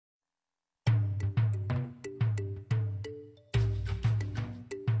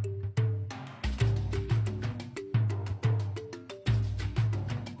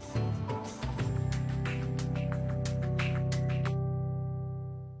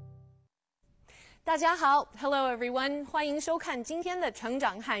大家好 ，Hello everyone， 欢迎收看今天的成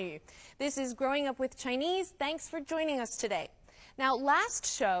长汉语。This is Growing Up with Chinese. Thanks for joining us today. Now, last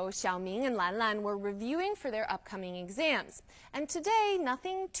show, Xiaoming and Lanlan were reviewing for their upcoming exams. And today,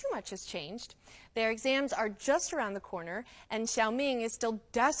 nothing too much has changed. Their exams are just around the corner, and Xiaoming is still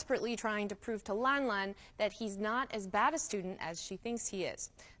desperately trying to prove to Lanlan that he's not as bad a student as she thinks he is.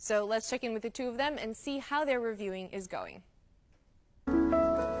 So let's check in with the two of them and see how their reviewing is going.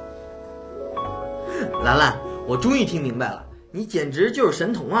 兰兰，我终于听明白了，你简直就是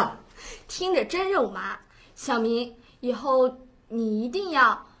神童啊！听着真肉麻。小明，以后你一定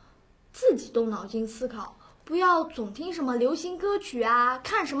要自己动脑筋思考，不要总听什么流行歌曲啊，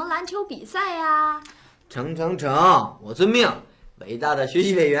看什么篮球比赛呀。成，我遵命，伟大的学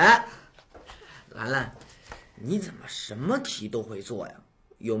习委员。兰兰，你怎么什么题都会做呀？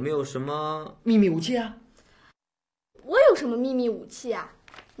有没有什么秘密武器啊？我有什么秘密武器啊？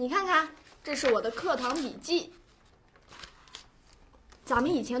你看看，这是我的课堂笔记。咱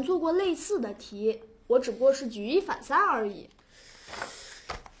们以前做过类似的题，我只不过是举一反三而已。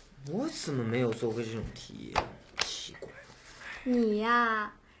我怎么没有做过这种题？奇怪。你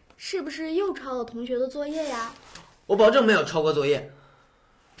呀，是不是又抄了同学的作业呀？我保证没有抄过作业。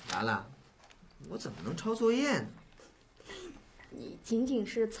兰兰，我怎么能抄作业呢？你仅仅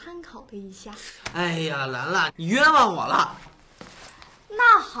是参考了一下。哎呀，兰兰，你冤枉我了。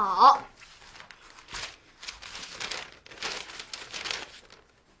那好。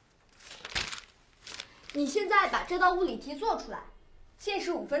你现在把这道物理题做出来，限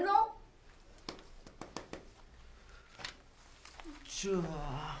时5分钟。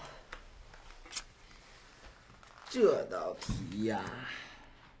这道题呀，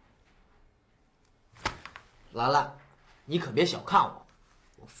兰兰，你可别小看我，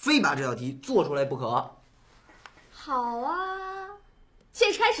我非把这道题做出来不可。好啊，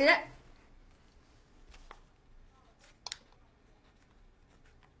限时开始。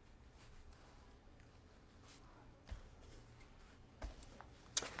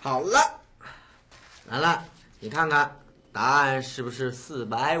好了，兰兰，你看看答案是不是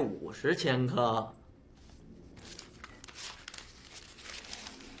450千克？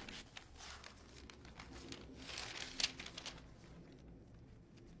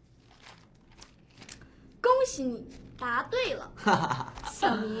恭喜你答对了。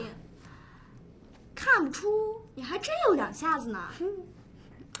小明，看不出你还真有两下子呢。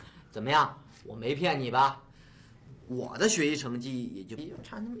怎么样，我没骗你吧？我的学习成绩也就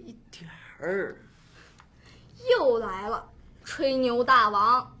差那么一点儿。又来了，吹牛大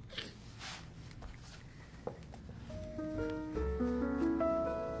王。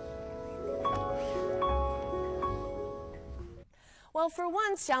Well, for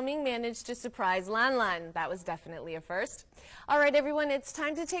once, Xiaoming managed to surprise Lanlan. That was definitely a first. All right, everyone, it's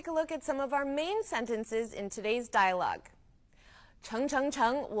time to take a look at some of our main sentences in today's dialogue.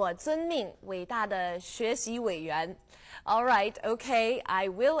 成，我遵命，伟大的学习委员。All right, okay, I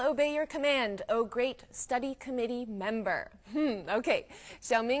will obey your command, oh great study committee member. Okay,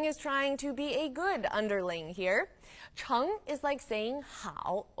 Xiaoming is trying to be a good underling here. 成 is like saying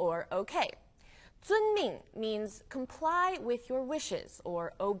好 or okay. 遵命 means comply with your wishes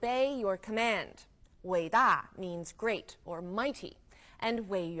or obey your command. 伟大 means great or mighty. And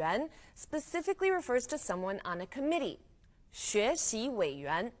委员 specifically refers to someone on a committee. 学习委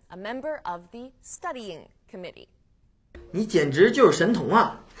员 a member of the studying committee. 你简直就是神童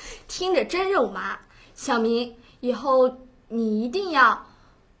啊！听着真肉麻。小明，以后你一定要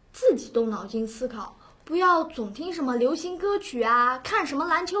自己动脑筋思考，不要总听什么流行歌曲啊，看什么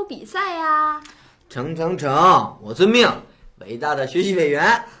篮球比赛呀。成，我遵命，伟大的学习委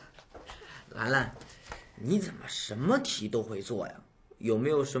员。兰兰，你怎么什么题都会做呀？有没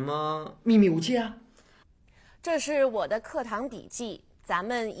有什么秘密武器啊？这是我的课堂笔记，咱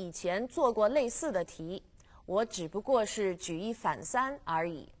们以前做过类似的题，我只不过是举一反三而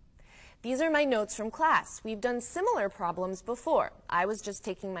已。These are my notes from class. We've done similar problems before. I was just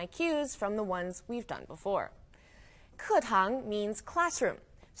taking my cues from the ones we've done before. 课堂 means classroom,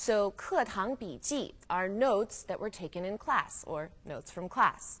 so 课堂笔记 are notes that were taken in class or notes from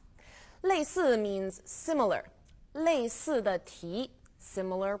class. 类似 means similar, 类似的题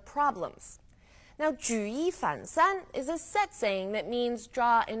similar problems. Now, 举一反三 is a set saying that means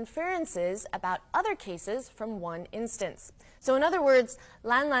draw inferences about other cases from one instance. So in other words,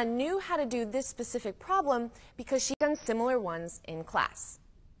 Lanlan knew how to do this specific problem because she'd done similar ones in class.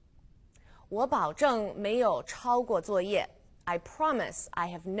 我保证没有抄过作业. I promise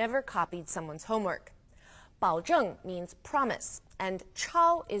I have never copied someone's homework. 保证 means promise, and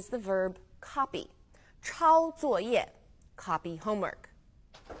抄 is the verb copy. 抄作业 copy homework.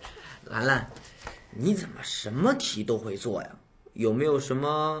 兰兰，你怎么什么题都会做呀？有没有什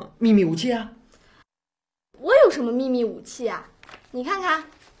么秘密武器啊？我有什么秘密武器啊？你看看，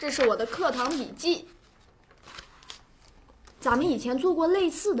这是我的课堂笔记。咱们以前做过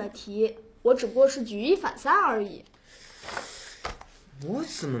类似的题，我只不过是举一反三而已。我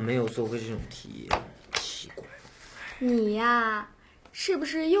怎么没有做过这种题？奇怪。你呀，是不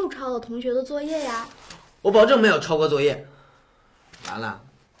是又抄了同学的作业呀？我保证没有抄过作业。兰兰，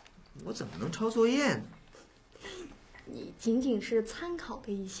我怎么能抄作业呢？你仅仅是参考了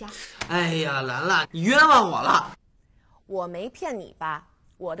一下。哎呀，兰兰，你冤枉我了。我没骗你吧？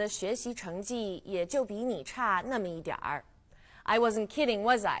我的学习成绩也就比你差那么一点儿。I wasn't kidding,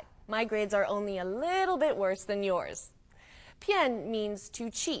 was I? My grades are only a little bit worse than yours. 骗 means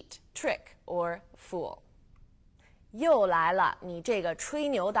to cheat, trick, or fool. 又来了，你这个吹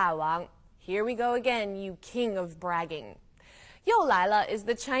牛大王。Here we go again, you king of bragging. 又来了 is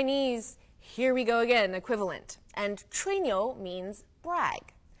the Chinese here we go again equivalent. And 吹牛 means brag.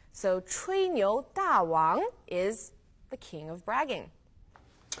 So 吹牛大王 is the king of bragging.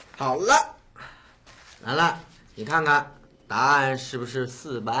 好了，兰兰，你看看答案是不是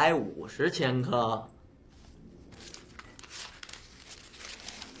450千克？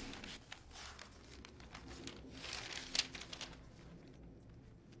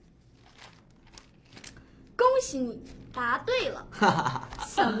恭喜你答对了，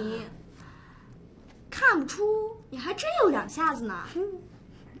小明。看不出你还真有两下子呢。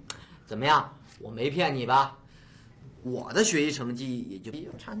怎么样？我没骗你吧？我的学习成绩也就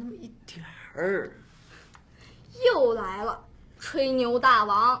差那么一点儿。又来了，吹牛大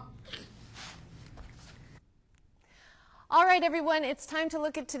王。All right, everyone, it's time to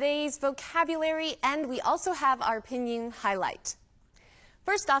look at today's vocabulary, and we also have our pinyin highlight.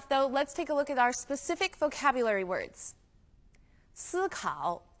 First off, though, let's take a look at our specific vocabulary words. 思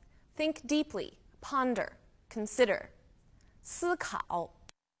考, think deeply, ponder, consider. 思考.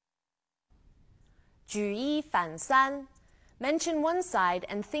 举一反三, mention one side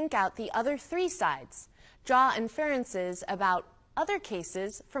and think out the other three sides. Draw inferences about other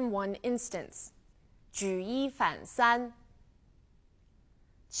cases from one instance. 举一反三.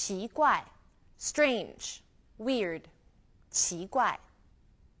 奇怪, strange, weird, 奇怪.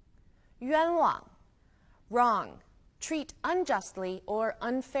 冤枉, wrong, treat unjustly or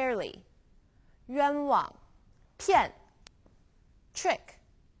unfairly. 冤枉, 骗, trick,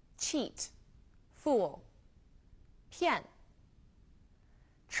 cheat, fool, 骗.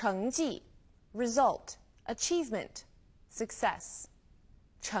 成绩, result, achievement, success.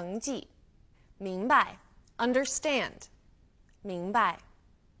 成绩. 明白, understand. 明白.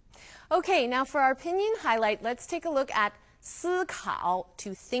 Okay, now for our pinyin highlight, let's take a look at 思考,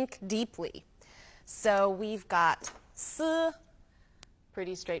 to think deeply. So we've got 思,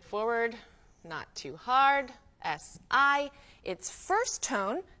 pretty straightforward, not too hard. S-I, it's first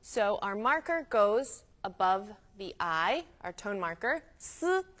tone, so our marker goes above the I, our tone marker,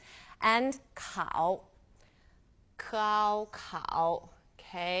 思, and 考, 考,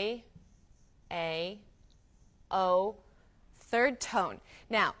 K-A-O, third tone.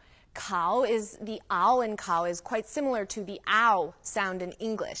 Now, 考 is the ow in 考 is quite similar to the ow sound in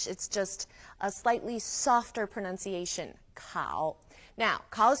English. It's just a slightly softer pronunciation, 考. Now,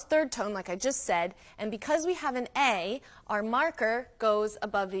 考 is third tone, like I just said, and because we have an A, our marker goes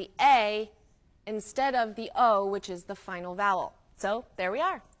above the A instead of the O, which is the final vowel. So, there we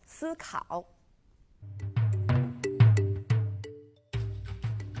are, 思考.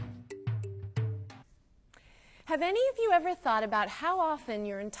 Have any of you ever thought about how often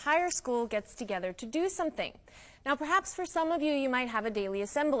your entire school gets together to do something? Now, perhaps for some of you, you might have a daily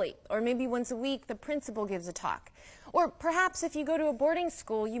assembly, or maybe once a week the principal gives a talk. Or perhaps if you go to a boarding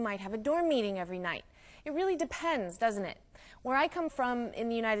school, you might have a dorm meeting every night. It really depends, doesn't it? Where I come from in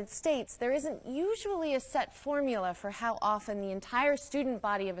the United States, there isn't usually a set formula for how often the entire student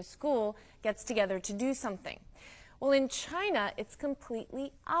body of a school gets together to do something. Well, in China, it's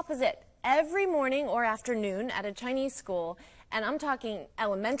completely opposite. Every morning or afternoon at a Chinese school, and I'm talking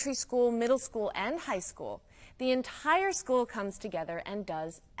elementary school, middle school, and high school, the entire school comes together and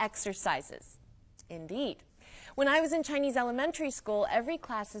does exercises. Indeed. When I was in Chinese elementary school, every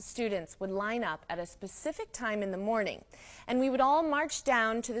class's students would line up at a specific time in the morning, and we would all march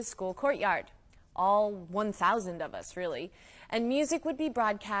down to the school courtyard. All 1,000 of us, really. And music would be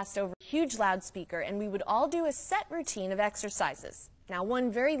broadcast over a huge loudspeaker, and we would all do a set routine of exercises. Now,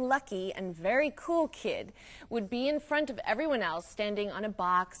 one very lucky and very cool kid would be in front of everyone else, standing on a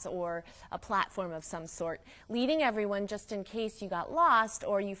box or a platform of some sort, leading everyone just in case you got lost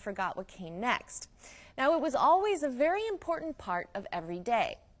or you forgot what came next. Now, it was always a very important part of every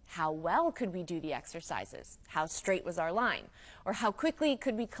day. How well could we do the exercises? How straight was our line? Or how quickly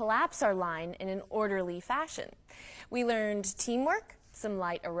could we collapse our line in an orderly fashion? We learned teamwork, some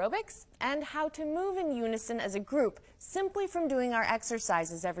light aerobics, and how to move in unison as a group simply from doing our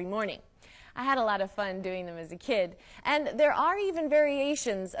exercises every morning. I had a lot of fun doing them as a kid, and there are even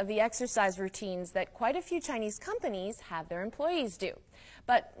variations of the exercise routines that quite a few Chinese companies have their employees do.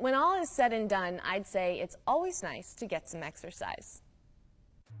 But when all is said and done, I'd say it's always nice to get some exercise.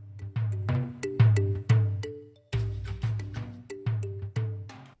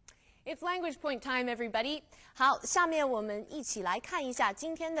 It's language point time, everybody. 好，下面我们一起来看一下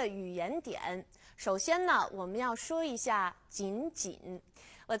今天的语言点。首先呢，我们要说一下仅仅。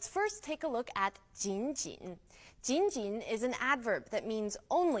Let's first take a look at 仅仅。仅仅 is an adverb that means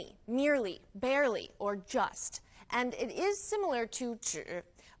only, merely, barely, or just. And it is similar to 只,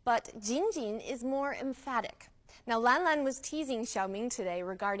 but 仅仅 is more emphatic. Now, Lan Lan was teasing Xiaoming today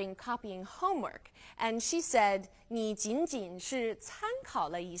regarding copying homework, and she said, 你仅仅是参考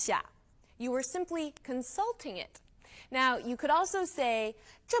了一下. You were simply consulting it. Now, you could also say,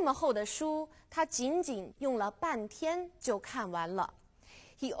 这么厚的书，他仅仅用了半天就看完了.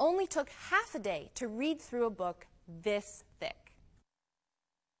 He only took half a day to read through a book this thick.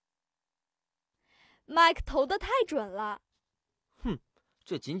 Mike 投得太准了。哼，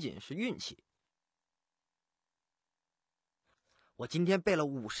这仅仅是运气。我今天背了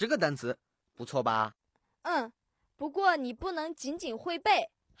50个单词，不错吧？不过你不能仅仅会背，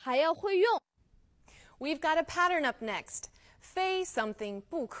还要会用。We've got a pattern up next. 非 something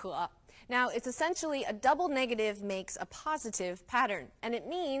不可. Now, it's essentially a double negative makes a positive pattern, and it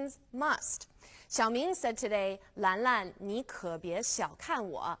means must. Xiaoming said today, 兰兰，你可别小看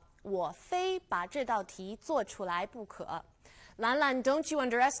我，我非把这道题做出来不可。兰兰, don't you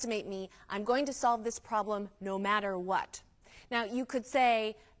underestimate me. I'm going to solve this problem no matter what. Now, you could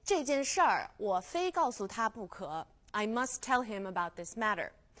say, 这件事儿我非告诉他不可. I must tell him about this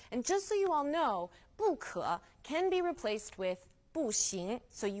matter. And just so you all know, 不可 can be replaced with 不行.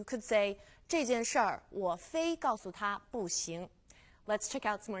 So you could say, 这件事儿我非告诉他不行. Let's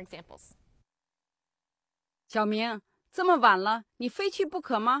check out some more examples. 小明，这么晚了，你非去不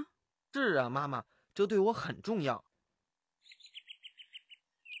可吗？是啊，妈妈，这对我很重要。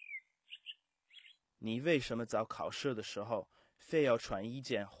你为什么早考试的时候非要穿一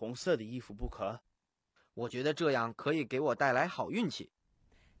件红色的衣服不可？我觉得这样可以给我带来好运气。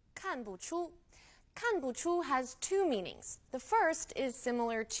看不出. 看不出 has two meanings. The first is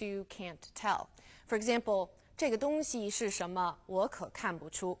similar to can't tell. For example, 这个东西是什么？我可看不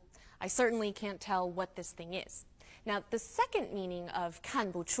出. I certainly can't tell what this thing is. Now, the second meaning of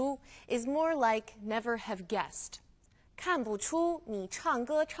看不出 is more like never have guessed. 看不出你唱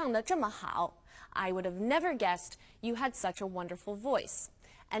歌唱得这么好. I would have never guessed you had such a wonderful voice.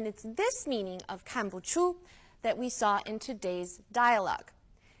 And it's this meaning of 看不出 that we saw in today's dialogue.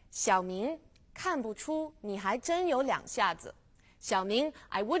 小明看不出你还真有两下子. 小明,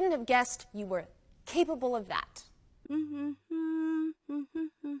 I wouldn't have guessed you were capable of that.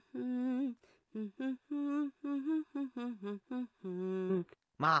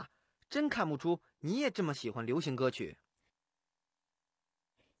 妈，真看不出你也这么喜欢流行歌曲。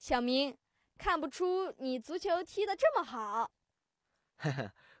小明，看不出你足球踢得这么好。呵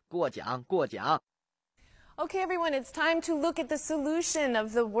呵，过奖过奖。Okay, everyone, it's time to look at the solution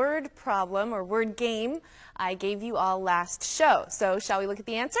of the word problem or word game I gave you all last show. So, shall we look at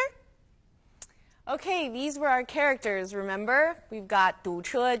the answer? Okay, these were our characters, remember? We've got 堵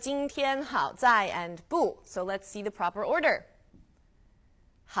车, 今天, 好在, and 不. So let's see the proper order.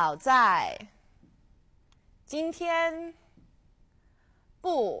 好在, 今天,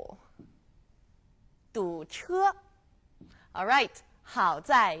 不, 堵车. All right, 好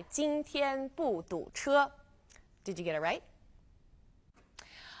在, 今天, 不堵车. Did you get it right?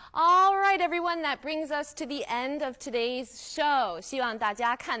 All right, everyone, that brings us to the end of today's show. 希望大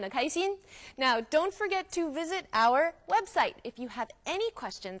家看得开心. Now, don't forget to visit our website if you have any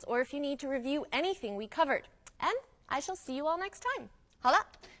questions or if you need to review anything we covered. And I shall see you all next time. 好了，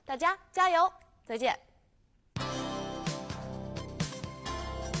大家加油，再见。